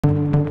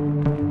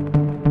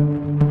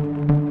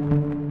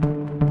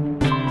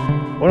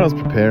when I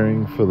was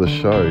preparing for the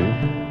show,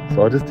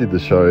 so I just did the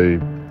show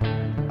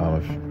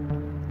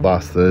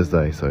last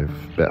Thursday, so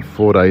about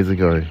 4 days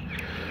ago.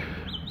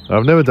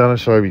 I've never done a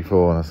show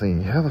before, and I was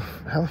thinking, how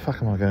the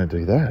fuck am I going to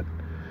do that?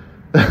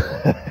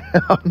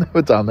 I've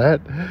never done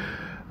that.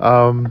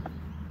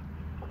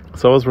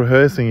 So I was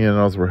rehearsing it, and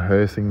I was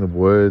rehearsing the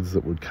words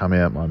that would come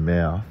out my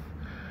mouth.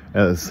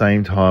 And at the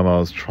same time, I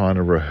was trying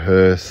to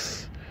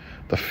rehearse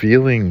the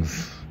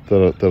feelings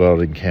that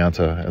I'd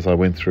encounter as I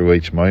went through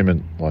each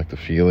moment, like the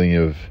feeling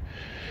of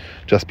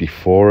just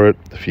before it,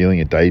 the feeling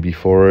a day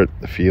before it,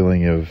 the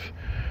feeling of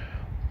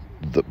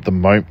the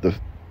moment,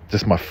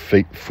 just my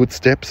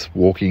footsteps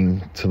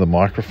walking to the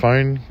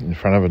microphone in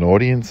front of an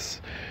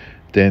audience,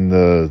 then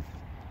the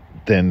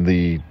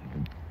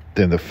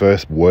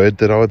first word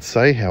that I would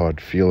say, how I'd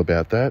feel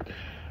about that.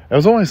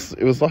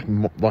 It was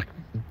like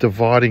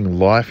dividing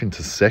life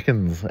into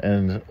seconds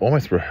and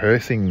almost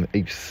rehearsing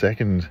each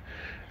second.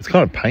 It's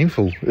kind of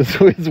painful. It's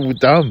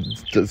dumb.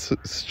 It's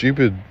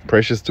stupid,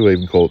 precious to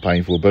even call it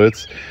painful,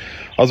 but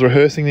I was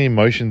rehearsing the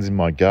emotions in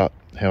my gut,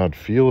 how I'd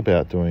feel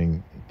about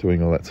doing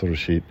all that sort of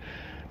shit.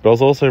 But I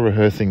was also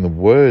rehearsing the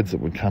words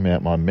that would come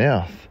out my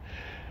mouth.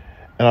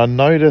 And I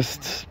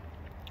noticed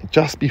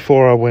just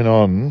before I went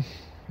on,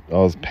 I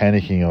was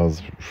panicking, I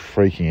was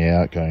freaking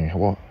out, going,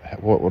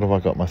 what have I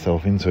got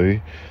myself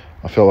into?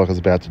 I felt like I was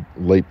about to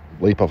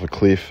leap off a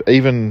cliff.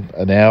 Even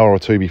an hour or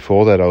two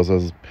before that, I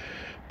was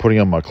putting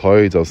on my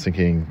clothes. I was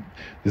thinking,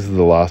 this is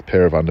the last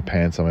pair of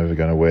underpants I'm ever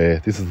going to wear.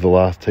 This is the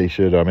last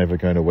t-shirt I'm ever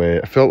going to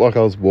wear. I felt like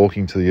I was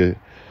walking to the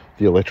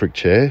electric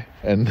chair,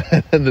 and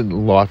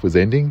then life was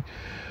ending.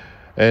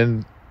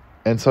 And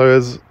so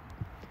as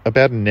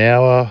about an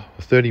hour,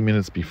 30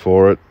 minutes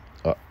before it,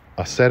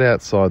 I sat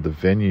outside the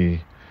venue,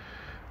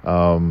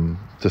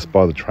 just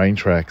by the train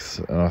tracks,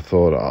 and I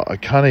thought, I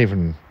can't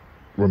even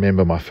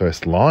remember my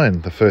first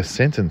line, the first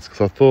sentence,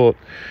 because I thought,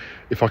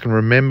 if I can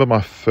remember my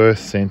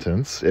first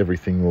sentence,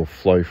 everything will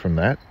flow from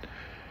that.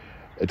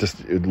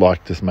 It'd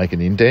like just make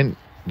an indent,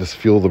 just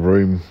fill the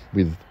room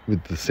with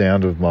the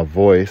sound of my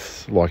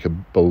voice like a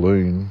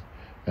balloon,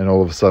 and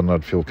all of a sudden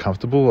I'd feel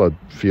comfortable. I'd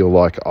feel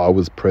like I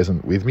was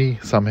present with me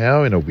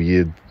somehow in a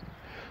weird,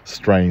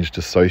 strange,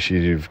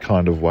 dissociative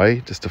kind of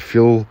way, just to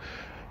fill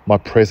my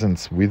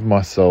presence with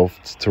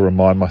myself, to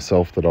remind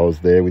myself that I was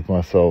there with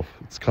myself.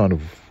 It's kind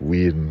of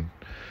weird and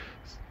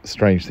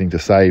strange thing to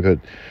say, but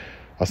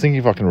I was thinking,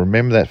 if I can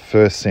remember that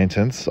first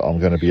sentence, I'm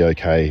going to be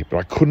okay. But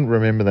I couldn't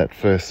remember that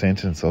first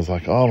sentence. I was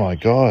like, oh my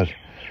God.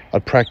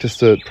 I'd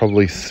practiced it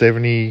probably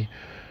 70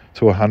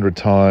 to 100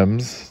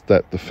 times,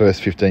 the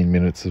first 15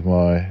 minutes of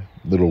my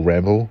little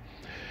ramble.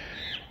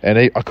 And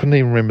I couldn't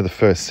even remember the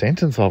first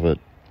sentence of it.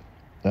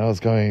 And I was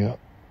going,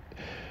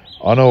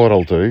 I know what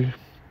I'll do.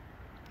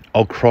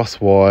 I'll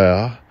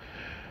cross-wire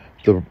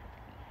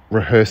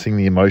rehearsing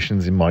the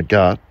emotions in my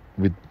gut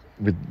with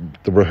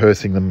the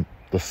rehearsing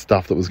the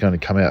stuff that was going to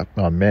come out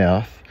my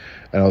mouth,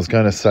 and I was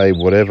going to say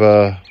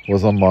whatever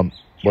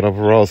I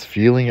was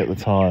feeling at the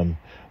time,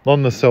 not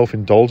in a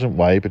self-indulgent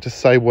way, but just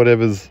say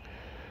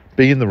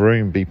be in the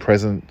room, be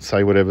present,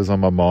 say whatever's on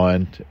my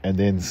mind, and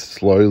then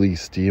slowly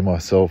steer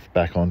myself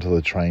back onto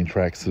the train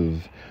tracks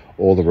of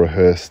all the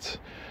rehearsed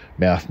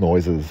mouth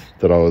noises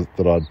that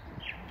I'd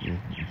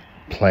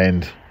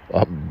planned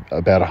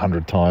about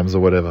 100 times or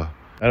whatever.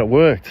 And it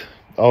worked.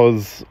 I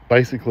was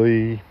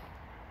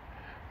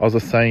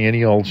just saying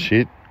any old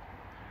shit,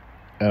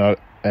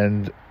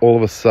 and all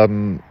of a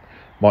sudden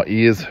my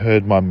ears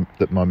heard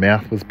that my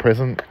mouth was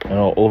present, and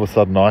all of a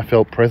sudden I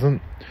felt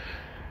present,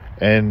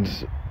 and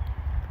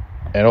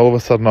all of a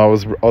sudden I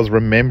was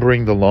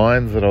remembering the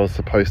lines that I was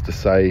supposed to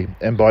say,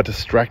 and by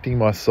distracting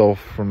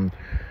myself from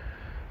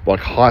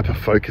like hyper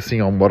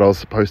focusing on what I was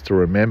supposed to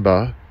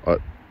remember,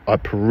 I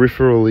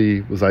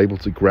peripherally was able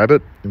to grab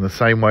it, in the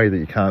same way that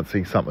you can't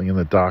see something in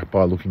the dark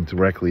by looking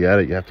directly at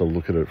it. You have to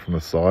look at it from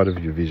the side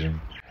of your vision.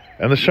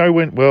 And the show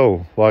went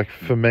well. Like,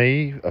 for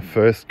me, a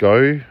first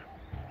go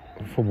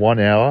for 1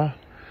 hour,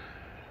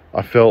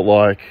 I felt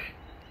like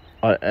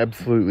I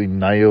absolutely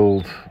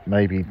nailed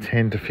maybe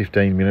 10 to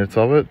 15 minutes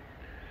of it,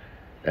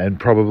 and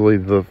probably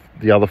the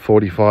other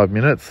 45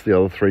 minutes, the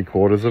other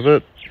 3/4 of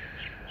it.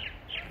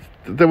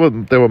 There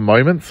were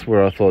moments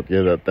where I thought,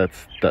 yeah,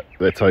 that's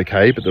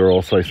okay, but there were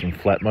also some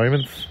flat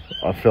moments.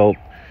 I felt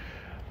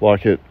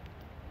like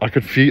I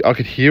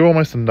could hear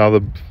almost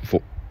another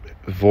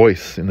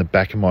voice in the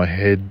back of my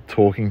head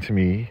talking to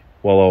me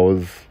while I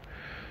was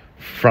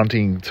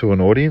fronting to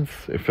an audience.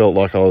 It felt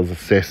like I was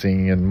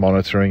assessing and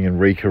monitoring and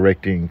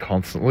recorrecting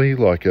constantly,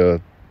 like a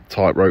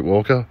tightrope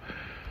walker.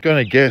 I'm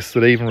going to guess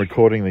that even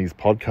recording these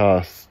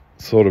podcasts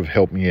sort of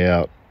helped me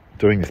out.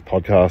 Doing this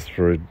podcast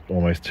for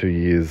almost 2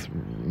 years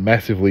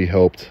massively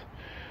helped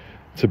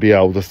to be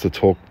able just to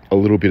talk a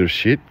little bit of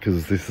shit,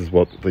 because this is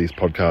what these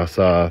podcasts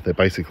are. They're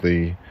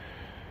basically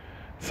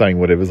saying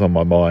whatever's on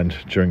my mind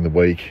during the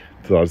week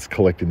that I just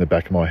collect in the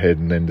back of my head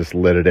and then just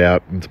let it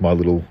out into my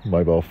little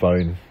mobile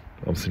phone.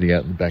 I'm sitting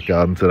out in the back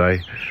garden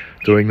today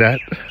doing that.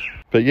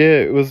 But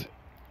yeah,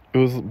 it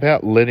was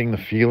about letting the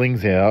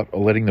feelings out,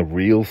 or letting the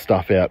real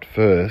stuff out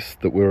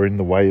first that were in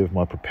the way of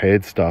my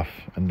prepared stuff.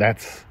 And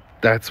that's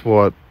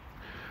what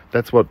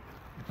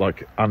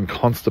like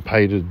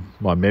unconstipated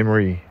my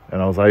memory,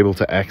 and I was able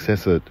to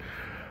access it.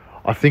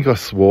 I think I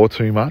swore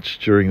too much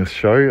during the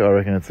show. I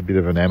reckon it's a bit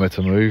of an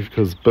amateur move,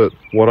 but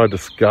what I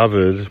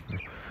discovered,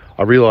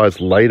 I realised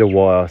later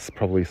why I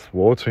probably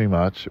swore too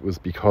much. It was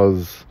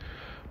because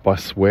by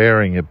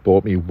swearing, it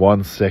bought me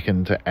 1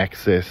 second to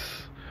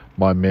access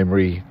my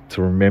memory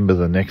to remember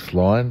the next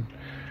line.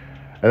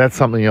 And that's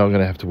something I'm going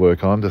to have to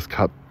work on, just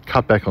cut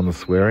back on the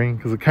swearing,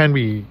 because it can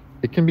be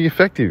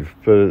effective,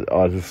 but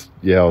I was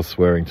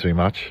swearing too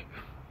much.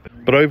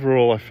 But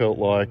overall, I felt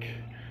like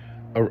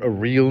a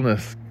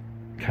realness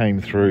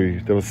came through.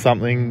 There was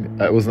something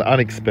that was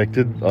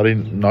unexpected. I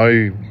didn't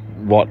know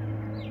what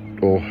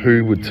or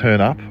who would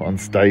turn up on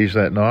stage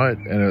that night,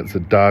 and it's a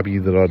Darby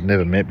that I'd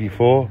never met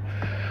before.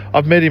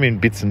 I've met him in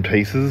bits and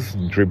pieces,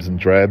 and dribs and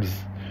drabs,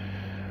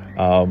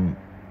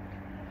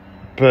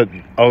 but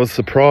I was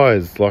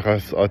surprised. Like I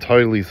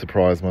totally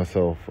surprised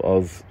myself. I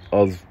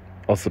was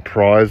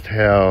surprised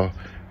how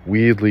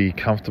weirdly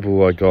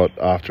comfortable I got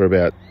after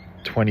about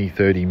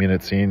 20-30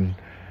 minutes in.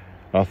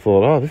 I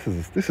thought, oh, this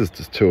is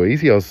just too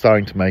easy. I was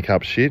starting to make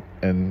up shit,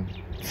 and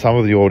some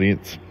of the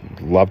audience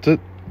loved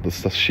it, the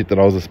shit that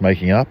I was just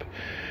making up,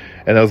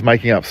 and I was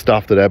making up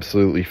stuff that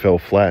absolutely fell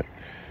flat.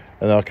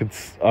 And I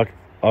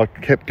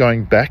kept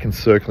going back and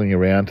circling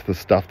around to the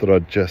stuff that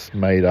I'd just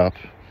made up,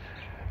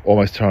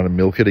 almost trying to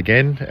milk it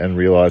again, and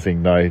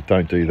realising, no,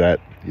 don't do that.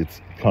 It's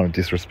kind of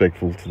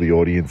disrespectful to the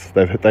audience.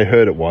 They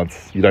heard it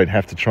once. You don't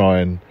have to try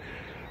and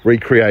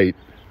recreate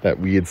that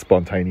weird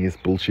spontaneous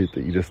bullshit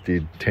that you just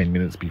did 10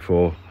 minutes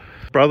before.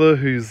 My brother,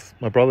 who's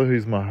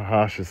my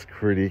harshest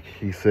critic,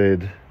 he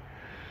said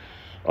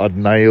I'd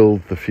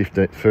nailed the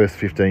first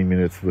 15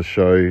 minutes of the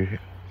show,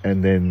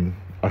 and then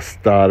I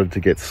started to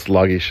get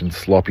sluggish and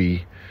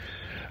sloppy.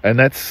 And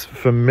that's,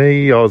 for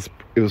me, it was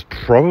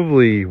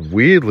probably,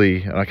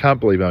 weirdly, and I can't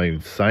believe I'm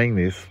even saying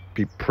this,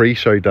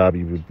 pre-show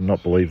Darby would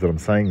not believe that I'm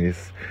saying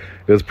this,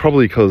 it was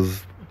probably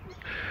because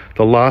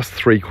the last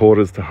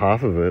 3/4 to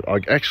half of it,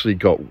 I actually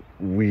got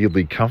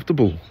weirdly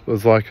comfortable. It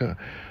was like,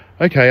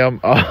 okay, I'm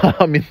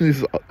in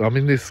this.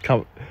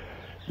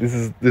 This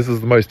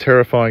is the most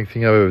terrifying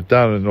thing I've ever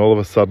done, and all of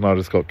a sudden I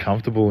just got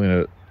comfortable in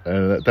it,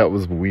 and that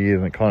was weird,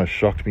 and it kind of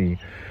shocked me.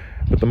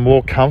 But the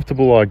more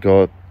comfortable I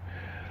got,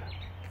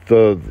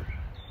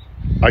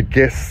 I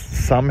guess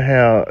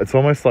somehow it's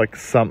almost like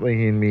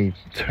something in me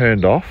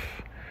turned off,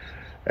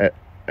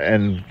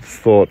 and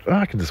thought, oh,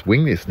 I can just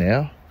wing this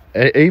now.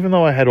 Even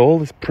though I had all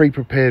this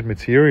pre-prepared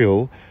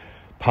material,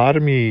 part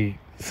of me,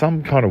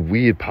 some kind of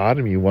weird part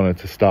of me, wanted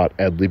to start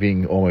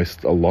ad-libbing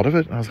almost a lot of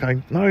it. And I was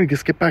going, no,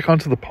 just get back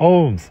onto the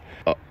poems.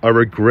 I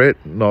regret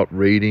not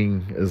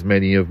reading as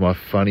many of my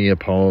funnier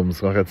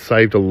poems. Like, I'd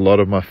saved a lot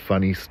of my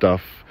funny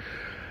stuff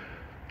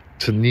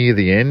to near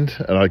the end,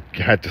 and I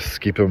had to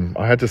skip them.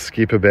 I had to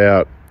skip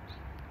about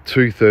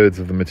 2/3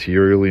 of the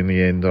material in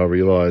the end, I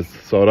realised.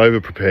 So I'd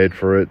over-prepared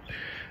for it,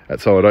 and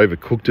so I'd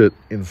overcooked it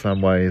in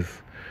some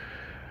ways.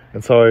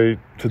 And so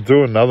to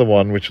do another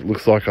one, which it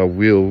looks like I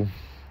will,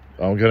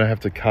 I'm going to have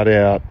to cut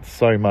out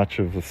so much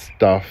of the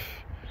stuff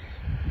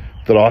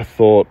that I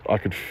thought I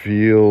could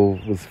feel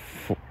was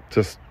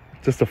just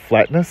a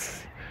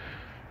flatness,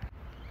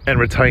 and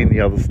retain the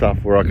other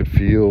stuff where I could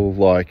feel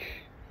like,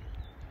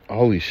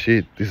 holy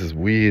shit, this is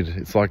weird.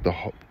 It's like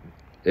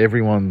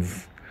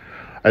everyone's...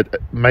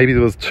 Maybe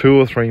there was 2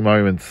 or 3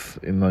 moments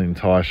in the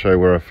entire show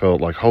where I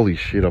felt like, holy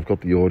shit, I've got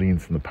the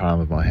audience in the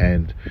palm of my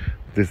hand.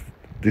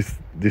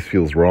 This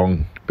feels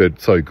wrong, but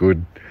so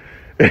good.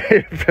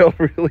 It felt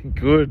really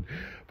good.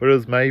 But it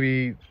was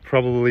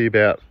probably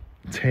about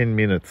 10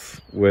 minutes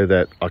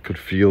where I could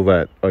feel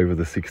that over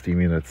the 60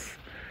 minutes.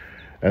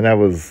 And that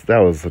was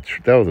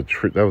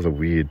a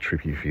weird,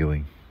 trippy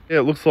feeling. Yeah,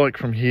 it looks like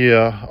from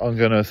here I'm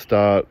going to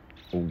start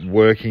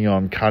working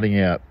on cutting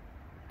out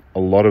a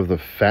lot of the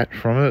fat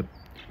from it.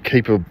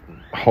 Keep a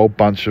whole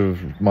bunch of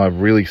my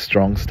really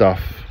strong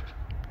stuff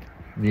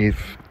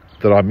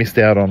that I missed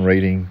out on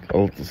reading.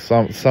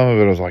 Some of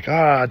it I was like,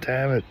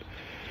 damn it,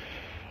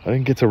 I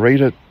didn't get to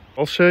read it.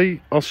 I'll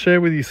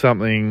share with you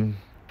something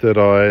that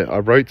I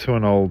wrote to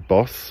an old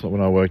boss when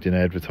I worked in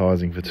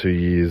advertising for 2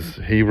 years.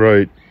 He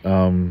wrote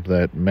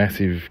that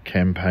massive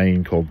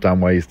campaign called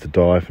Dumb Ways to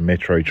Die for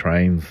Metro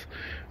trains.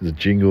 It was a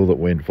jingle that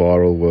went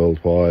viral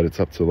worldwide. It's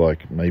up to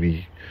like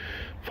maybe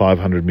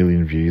 500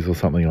 million views or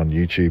something on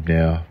YouTube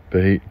now.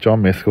 But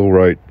John Mescal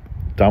wrote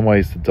Dumb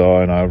Ways to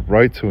Die, and I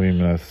wrote to him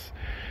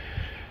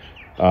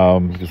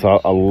because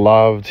I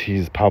loved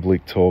his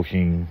public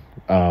talking.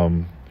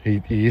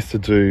 He used to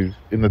do,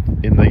 in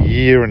the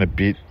year and a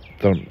bit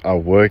that I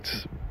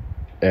worked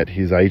at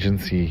his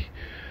agency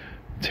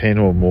 10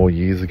 or more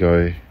years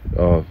ago,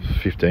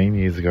 15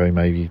 years ago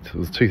maybe, it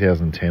was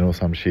 2010 or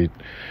some shit.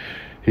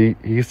 He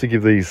used to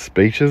give these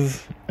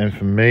speeches, and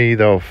for me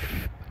they were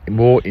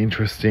more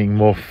interesting,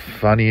 more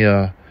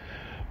funnier,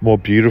 more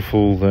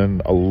beautiful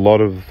than a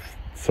lot of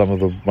some of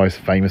the most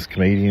famous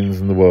comedians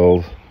in the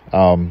world.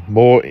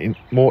 more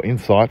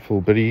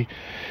insightful. But he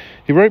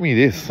wrote me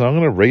this, so I'm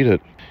going to read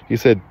it. He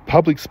said,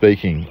 public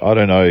speaking, I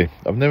don't know.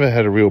 I've never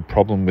had a real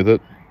problem with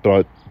it, but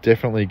I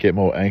definitely get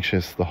more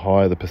anxious the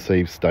higher the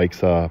perceived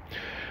stakes are.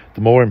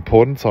 The more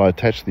importance I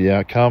attach to the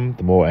outcome,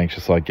 the more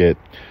anxious I get.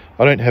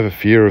 I don't have a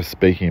fear of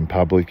speaking in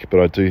public, but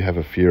I do have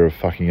a fear of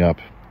fucking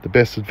up. The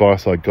best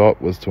advice I got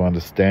was to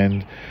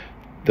understand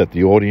that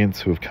the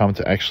audience who have come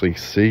to actually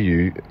see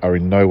you are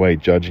in no way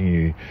judging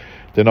you.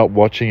 They're not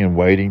watching and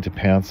waiting to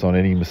pounce on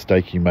any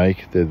mistake you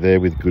make. They're there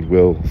with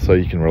goodwill, so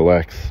you can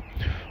relax.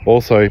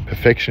 Also,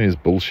 perfection is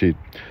bullshit.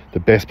 The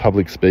best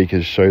public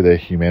speakers show their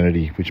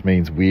humanity, which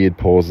means weird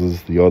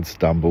pauses, the odd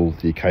stumble,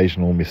 the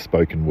occasional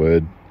misspoken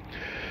word.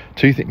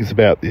 2 things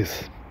about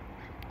this.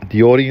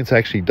 The audience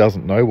actually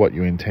doesn't know what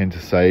you intend to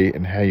say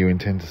and how you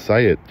intend to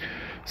say it.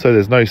 So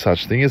there's no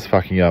such thing as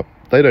fucking up.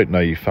 They don't know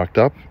you fucked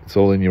up. It's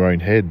all in your own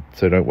head,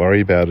 so don't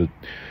worry about it.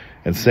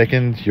 And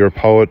second, you're a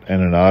poet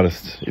and an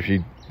artist. If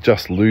you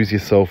just lose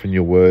yourself in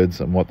your words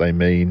and what they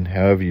mean,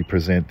 however you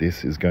present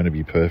this is going to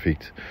be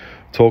perfect.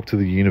 Talk to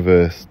the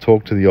universe.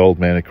 Talk to the old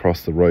man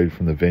across the road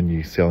from the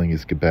venue selling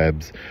his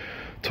kebabs.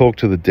 Talk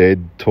to the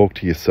dead. Talk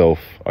to yourself.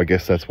 I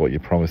guess that's what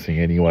you're promising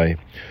anyway.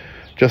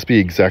 Just be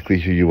exactly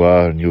who you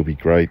are and you'll be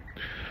great.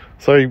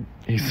 So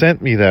he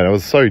sent me that. I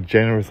was so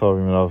generous of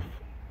him, and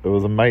it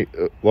was a mate.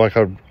 Like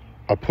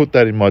I put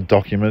that in my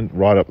document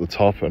right up the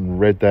top and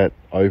read that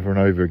over and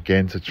over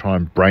again to try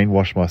and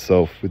brainwash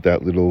myself with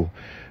that little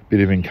bit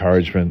of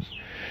encouragement.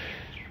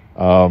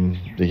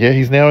 Yeah,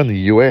 he's now in the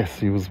US.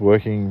 He was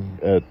working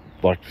at,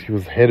 he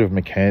was head of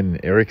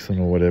McCann Erickson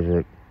or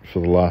whatever for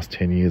the last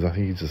 10 years. I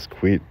think he just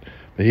quit.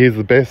 But he is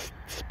the best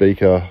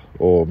speaker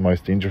or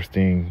most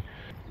interesting,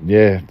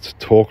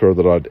 talker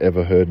that I'd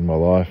ever heard in my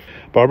life.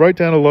 But I wrote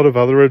down a lot of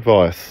other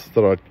advice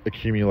that I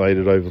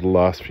accumulated over the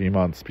last few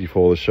months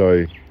before the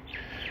show.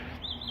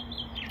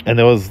 And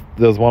there was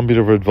one bit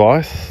of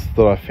advice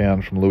that I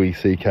found from Louis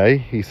C.K.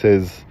 He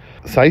says,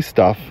 say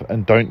stuff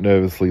and don't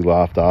nervously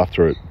laugh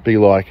after it. Be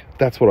like,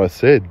 that's what I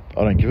said.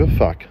 I don't give a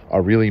fuck. I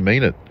really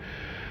mean it.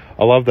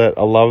 I love that.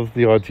 I love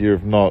the idea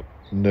of not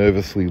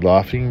nervously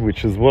laughing,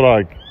 which is what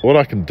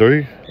I can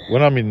do.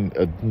 When I'm in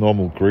a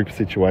normal group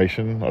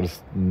situation, I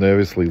just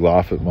nervously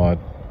laugh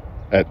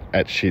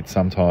at shit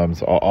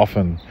sometimes,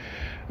 often.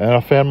 And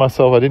I found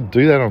myself, I didn't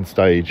do that on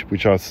stage,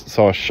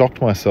 so I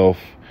shocked myself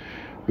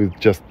with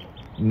just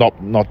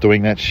not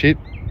doing that shit.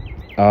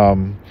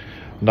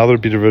 Another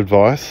bit of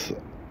advice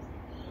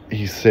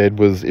he said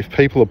was, if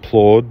people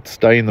applaud,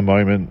 stay in the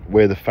moment,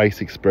 wear the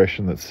face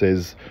expression that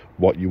says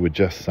what you were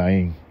just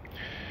saying.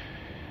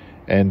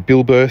 And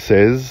Bill Burr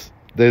says,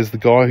 there's the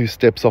guy who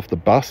steps off the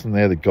bus and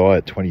they're the guy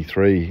at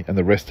 23, and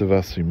the rest of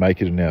us who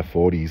make it in our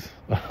 40s.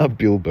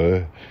 Bill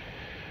Burr.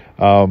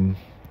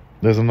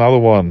 There's another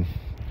one.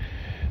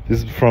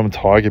 This is from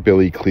Tiger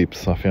Belly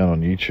clips I found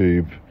on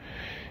YouTube.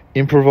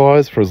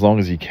 Improvise for as long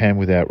as you can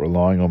without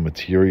relying on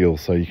material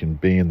so you can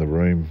be in the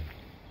room.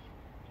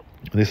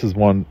 This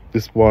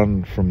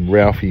one from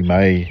Ralphie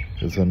May,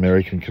 who's an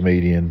American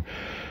comedian.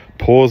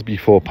 Pause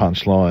before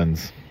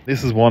punchlines.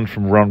 This is one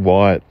from Ron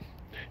Wyatt.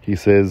 He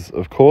says,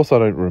 of course I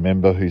don't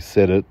remember who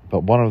said it,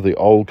 but one of the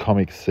old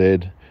comics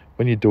said,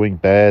 when you're doing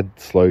bad,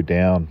 slow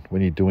down.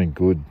 When you're doing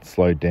good,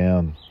 slow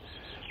down.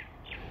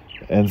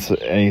 And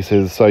he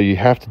says, so you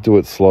have to do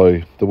it slow.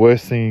 The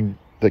worst thing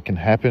that can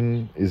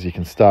happen is you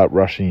can start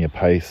rushing your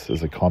pace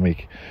as a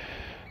comic.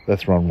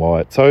 That's Ron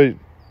Wyatt. So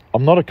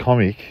I'm not a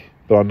comic,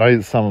 but I know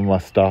that some of my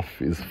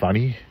stuff is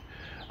funny.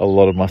 A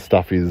lot of my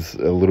stuff is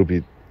a little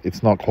bit,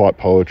 it's not quite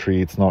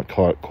poetry, it's not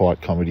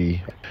quite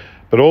comedy.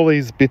 But all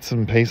these bits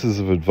and pieces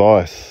of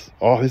advice,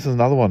 this is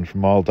another one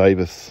from Miles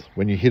Davis.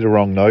 When you hit a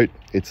wrong note,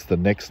 it's the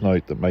next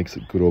note that makes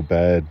it good or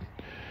bad.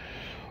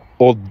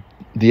 Or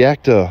the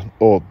actor,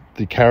 or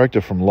the character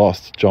from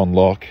Lost, John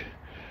Locke,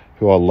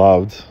 who I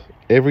loved,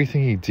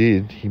 everything he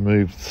did, he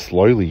moved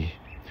slowly.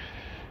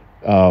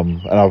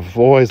 And I've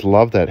always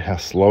loved that, how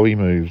slow he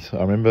moved.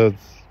 I remember,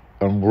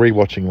 I'm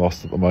rewatching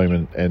Lost at the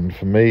moment, and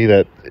for me,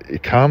 that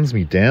it calms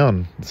me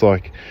down. It's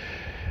like,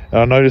 and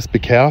I noticed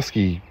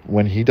Bukowski,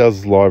 when he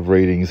does live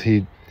readings,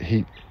 he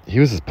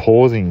was just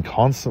pausing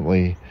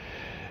constantly,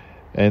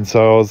 and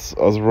so I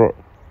was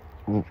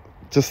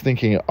just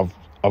thinking,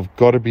 I've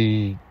got to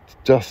be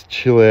just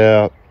chill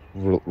out,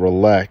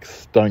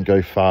 relax, don't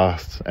go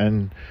fast.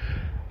 And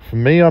for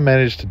me, I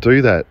managed to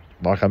do that.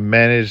 Like, I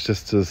managed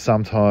just to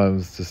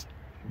sometimes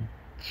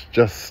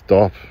just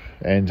stop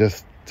and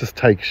just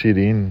take shit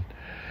in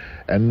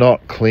and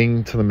not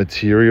cling to the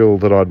material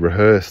that I'd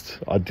rehearsed.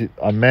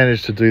 I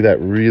managed to do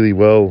that really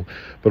well,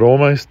 but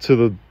almost to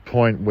the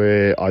point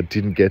where I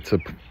didn't get to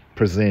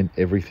present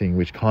everything,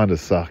 which kind of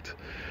sucked.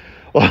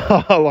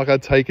 Like,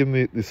 I'd taken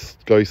this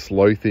go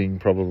slow thing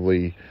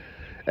probably,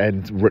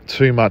 and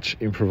too much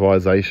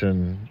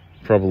improvisation,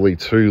 probably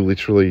too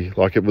literally.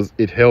 Like,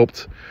 it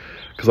helped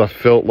because I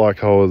felt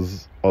like I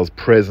was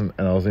present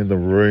and I was in the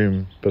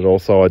room, but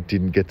also I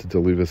didn't get to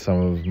deliver some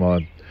of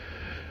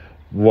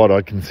what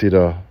I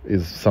consider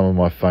is some of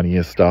my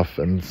funniest stuff,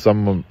 and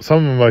some of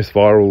my most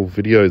viral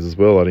videos as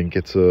well. I didn't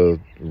get to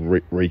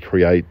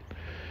recreate.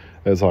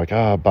 It was like,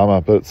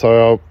 bummer. But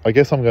so I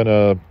guess I'm going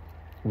to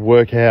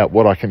work out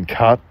what I can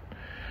cut,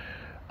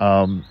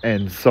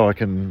 and so I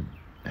can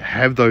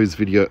have those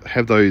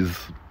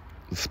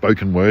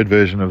spoken word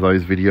version of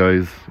those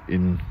videos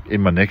in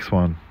my next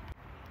one.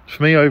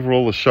 For me,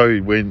 overall, the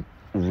show went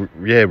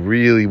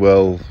really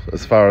well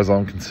as far as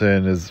I'm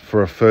concerned. As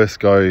for a first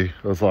go,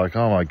 I was like,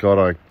 oh my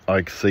god, I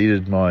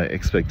exceeded my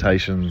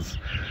expectations.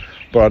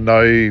 But I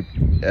know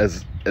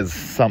as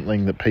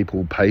something that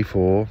people pay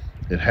for,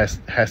 it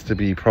has to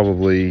be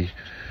probably,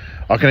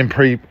 I can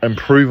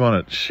improve on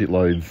it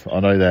shitloads. I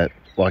know that.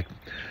 Like,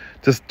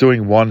 just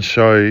doing one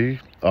show,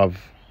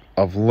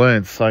 I've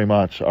learned so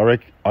much.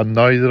 I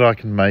know that I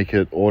can make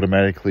it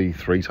automatically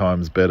 3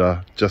 times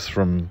better just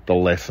from the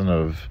lesson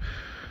of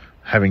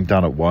having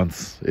done it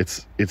once.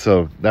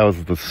 That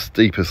was the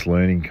steepest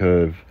learning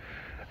curve,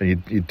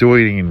 and you're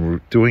doing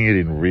it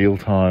in real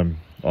time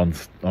on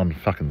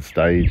fucking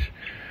stage.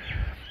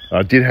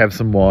 I did have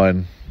some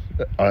wine.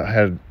 I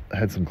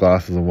had some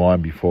glasses of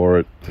wine before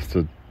it just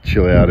to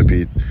chill out a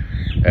bit,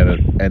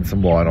 and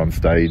some wine on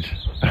stage.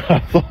 I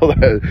thought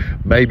that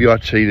maybe I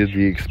cheated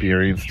the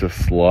experience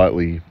just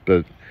slightly,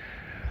 but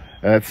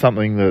that's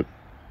something that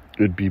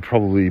would be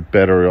probably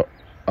better.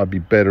 I'd be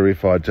better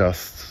if I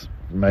just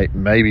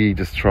maybe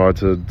just try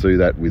to do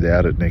that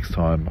without it next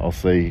time. I'll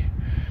see.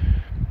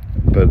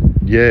 But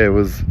yeah, it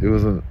was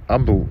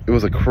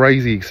a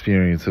crazy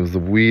experience. It was the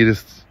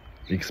weirdest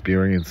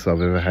experience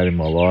I've ever had in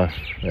my life,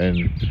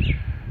 and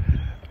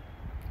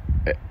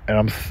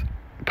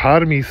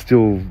part of me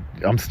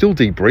I'm still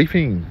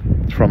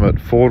debriefing from it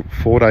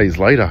 4 days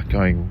later,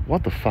 going,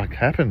 what the fuck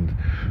happened?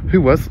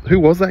 Who was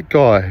that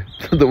guy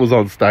that was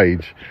on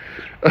stage?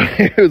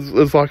 It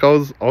was like I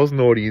was an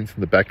audience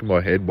in the back of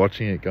my head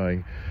watching it,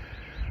 going,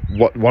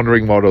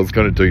 wondering what I was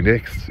going to do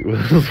next. It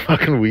was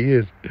fucking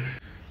weird.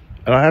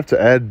 And I have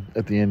to add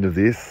at the end of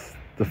this,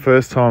 the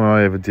first time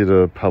I ever did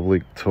a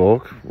public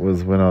talk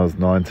was when I was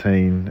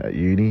 19 at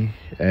uni,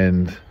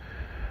 and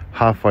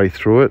halfway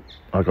through it,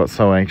 I got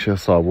so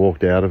anxious I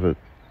walked out of it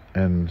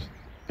and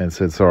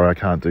said, sorry, I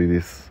can't do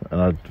this. And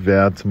I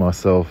vowed to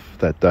myself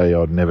that day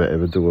I'd never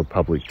ever do a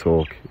public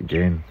talk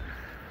again.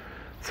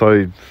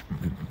 So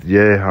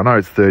yeah, I know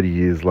it's 30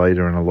 years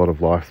later and a lot of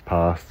life's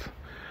passed,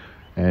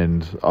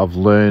 and I've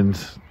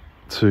learned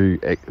to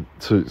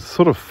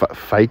sort of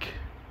fake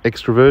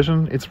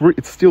extroversion.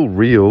 It's still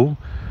real,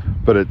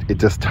 but it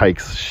just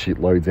takes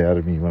shitloads out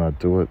of me when I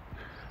do it.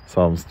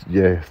 So I'm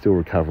still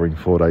recovering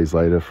 4 days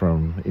later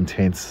from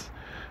intense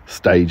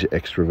stage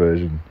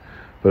extroversion.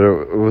 But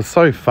it was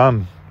so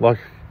fun. Like,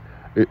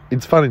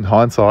 it's fun in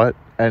hindsight,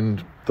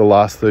 and the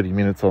last 30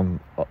 minutes on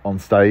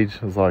stage,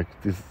 I was like,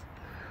 this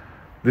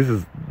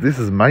is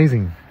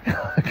amazing.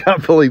 I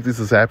can't believe this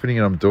is happening,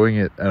 and I'm doing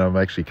it, and I'm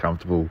actually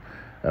comfortable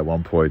at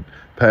one point,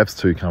 perhaps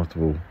too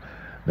comfortable.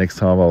 Next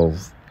time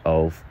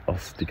I'll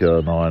stick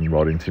a 9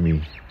 right into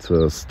me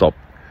to stop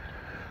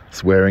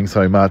swearing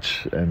so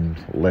much and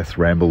less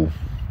ramble,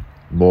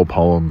 more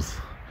poems.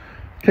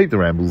 Keep the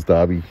rambles,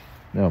 Darby.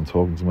 Now I'm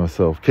talking to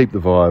myself. Keep the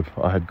vibe.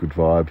 I had good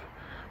vibe,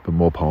 but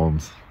more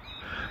poems.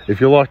 If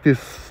you like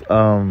this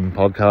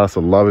podcast,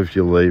 I'd love if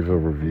you left a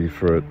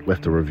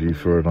review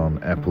for it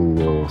on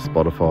Apple or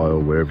Spotify or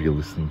wherever you're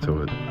listening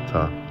to it.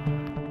 Ta.